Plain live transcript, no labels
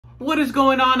What is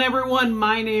going on, everyone?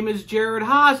 My name is Jared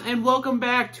Haas, and welcome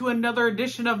back to another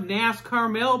edition of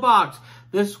NASCAR Mailbox.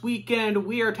 This weekend,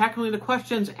 we are tackling the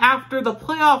questions after the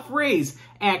playoff race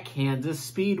at Kansas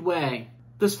Speedway.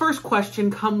 This first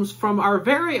question comes from our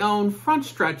very own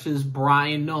Frontstretch's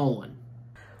Bryan Nolen.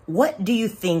 What do you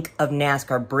think of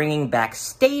NASCAR bringing back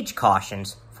stage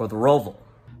cautions for the ROVAL?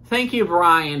 Thank you,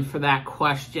 Bryan, for that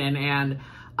question, and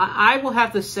I will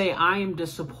have to say I am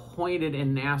disappointed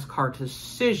in NASCAR's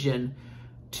decision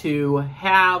to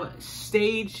have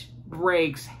stage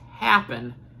breaks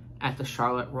happen at the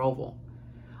Charlotte ROVAL.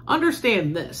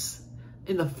 Understand this,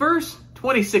 in the first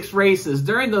 26 races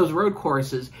during those road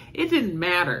courses, it didn't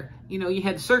matter. You know, you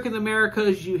had Circuit of the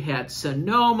Americas, you had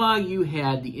Sonoma, you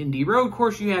had the Indy Road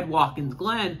Course, you had Watkins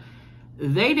Glen.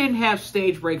 They didn't have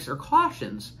stage breaks or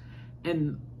cautions.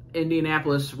 And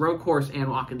Indianapolis Road Course and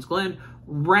Watkins Glen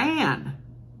ran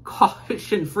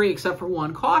caution-free except for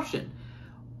one caution.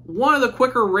 One of the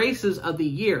quicker races of the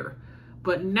year.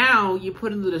 But now you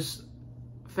put into this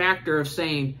factor of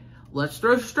saying, let's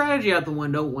throw strategy out the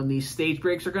window when these stage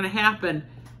breaks are going to happen.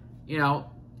 You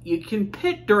know, you can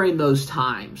pit during those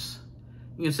times.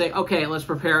 You can say, okay, let's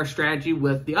prepare our strategy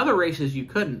with the other races you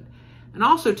couldn't. And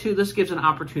also, too, this gives an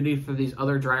opportunity for these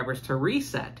other drivers to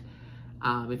reset.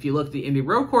 If you look at the Indy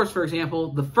Road Course, for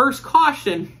example, the first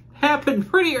caution happened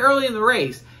pretty early in the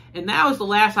race. And that was the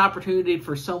last opportunity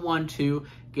for someone to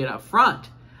get up front.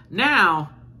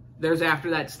 Now, there's after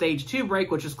that stage 2 break,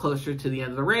 which is closer to the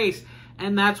end of the race.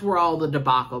 And that's where all the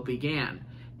debacle began.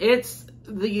 It's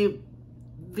the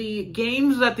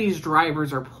games that these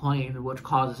drivers are playing which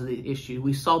causes the issue.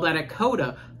 We saw that at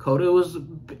COTA. COTA was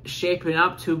shaping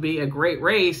up to be a great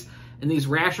race, and these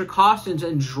rasher cautions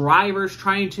and drivers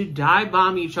trying to dive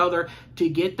bomb each other to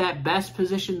get that best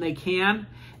position they can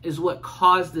is what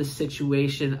caused this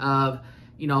situation of,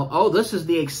 you know, oh, this is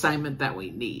the excitement that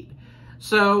we need.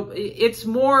 So it's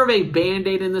more of a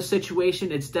Band-Aid in this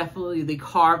situation. It's definitely the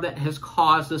car that has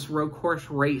caused this road course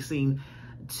racing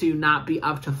to not be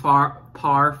up to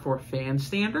par for fan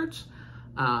standards.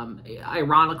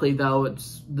 Ironically, though,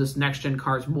 this next-gen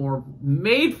car is more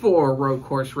made for road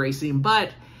course racing,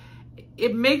 but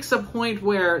it makes a point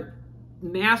where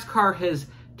NASCAR has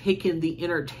taken the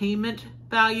entertainment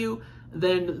value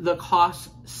than the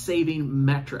cost-saving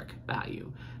metric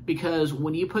value. Because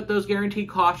when you put those guaranteed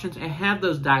cautions and have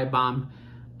those dive bomb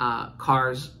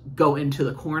cars go into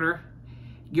the corner,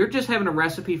 you're just having a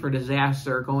recipe for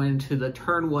disaster going into the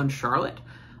turn 1 Charlotte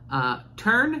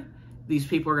turn. These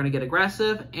people are going to get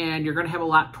aggressive, and you're going to have a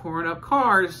lot torn up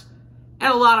cars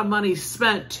and a lot of money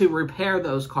spent to repair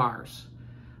those cars.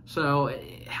 So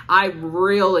I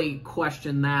really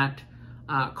question that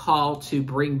call to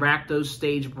bring back those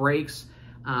stage breaks.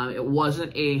 It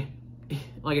wasn't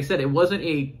like I said, it wasn't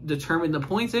a determine the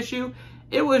points issue.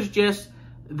 It was just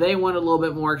they wanted a little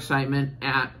bit more excitement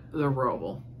at the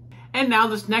ROVAL. And now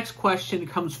this next question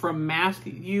comes from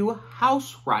Matthew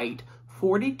Housewright,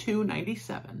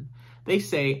 4297. They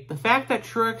say, the fact that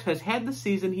Truex has had the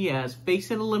season he has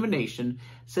facing elimination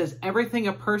says everything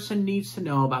a person needs to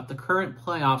know about the current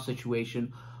playoff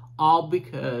situation, all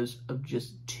because of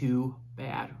just 2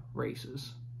 bad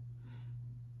races.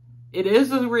 It is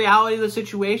the reality of the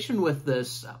situation with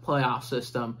this playoff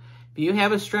system. If you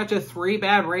have a stretch of 3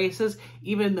 bad races,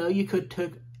 even though you could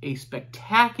took a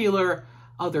spectacular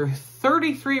other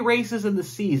 33 races in the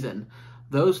season,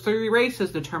 those 30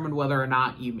 races determine whether or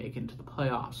not you make it into the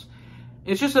playoffs.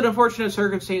 It's just an unfortunate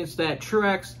circumstance that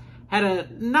Truex had a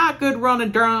not good run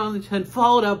in Darlington,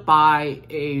 followed up by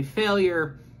a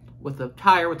failure with a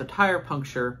tire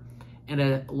puncture, and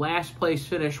a last place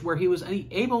finish where he was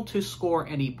unable to score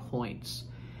any points.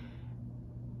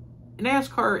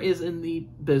 NASCAR is in the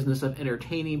business of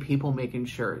entertaining people, making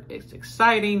sure it's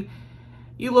exciting.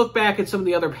 You look back at some of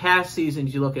the other past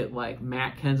seasons, you look at like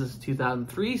Matt Kenseth's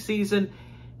 2003 season,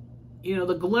 you know,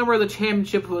 the glimmer of the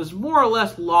championship was more or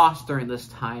less lost during this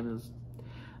time.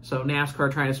 So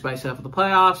NASCAR trying to spice it up for the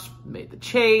playoffs, made the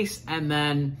chase, and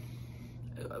then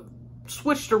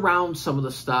switched around some of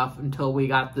the stuff until we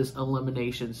got this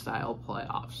elimination style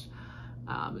playoffs.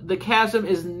 The chasm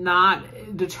is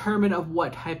not determined of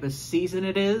what type of season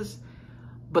it is,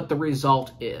 but the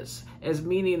result is. As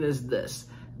meaning is this,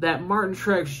 that Martin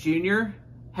Truex Jr.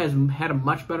 has had a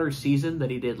much better season than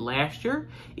he did last year,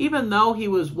 even though he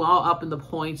was well up in the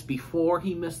points before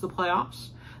he missed the playoffs.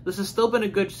 This has still been a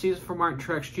good season for Martin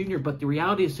Truex Jr., but the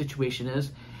reality of the situation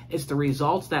is, it's the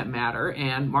results that matter,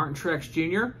 and Martin Truex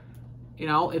Jr., you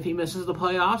know, if he misses the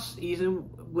playoffs, even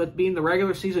with being the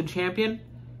regular season champion,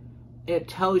 it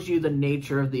tells you the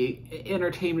nature of the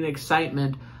entertainment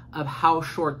excitement of how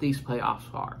short these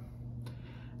playoffs are.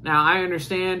 Now, I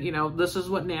understand, you know, this is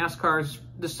what NASCAR's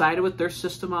decided with their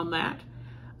system on that.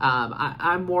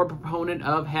 I'm more a proponent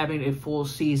of having a full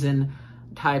season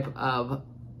type of,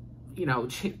 you know,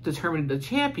 determining the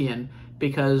champion,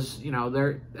 because, you know,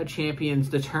 they're a champion's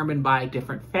determined by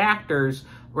different factors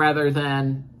rather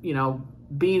than, you know,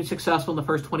 being successful in the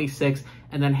first 26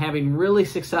 and then having really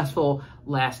successful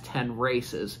last 10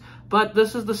 races. But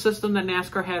this is the system that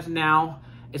NASCAR has now.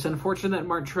 It's unfortunate that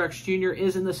Martin Truex Jr.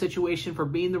 is in the situation for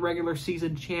being the regular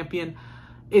season champion.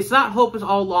 It's not hope is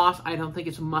all lost. I don't think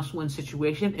it's a must-win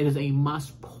situation. It is a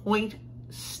must-point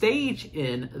stage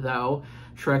in, though.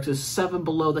 Truex is 7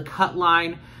 below the cut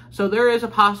line. So there is a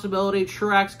possibility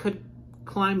Truex could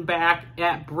climb back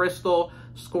at Bristol,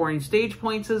 scoring stage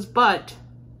points, but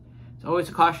it's always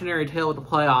a cautionary tale with the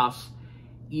playoffs.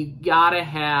 You gotta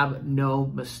have no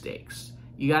mistakes.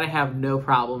 You gotta have no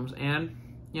problems. And,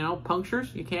 you know,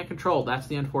 punctures, you can't control. That's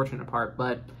the unfortunate part.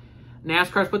 But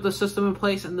NASCAR's put the system in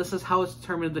place, and this is how it's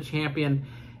determined the champion.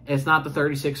 It's not the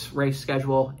 36 race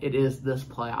schedule. It is this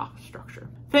playoff structure.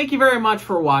 Thank you very much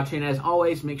for watching. As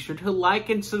always, make sure to like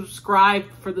and subscribe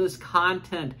for this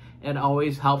content. It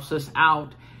always helps us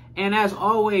out. And as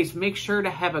always, make sure to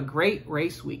have a great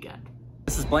race weekend.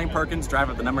 This is Blaine Perkins,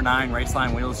 driver of the number 9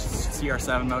 Raceline Wheels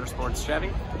CR7 Motorsports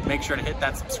Chevy. Make sure to hit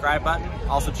that subscribe button.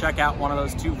 Also check out one of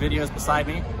those 2 videos beside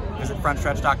me. Visit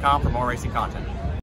frontstretch.com for more racing content.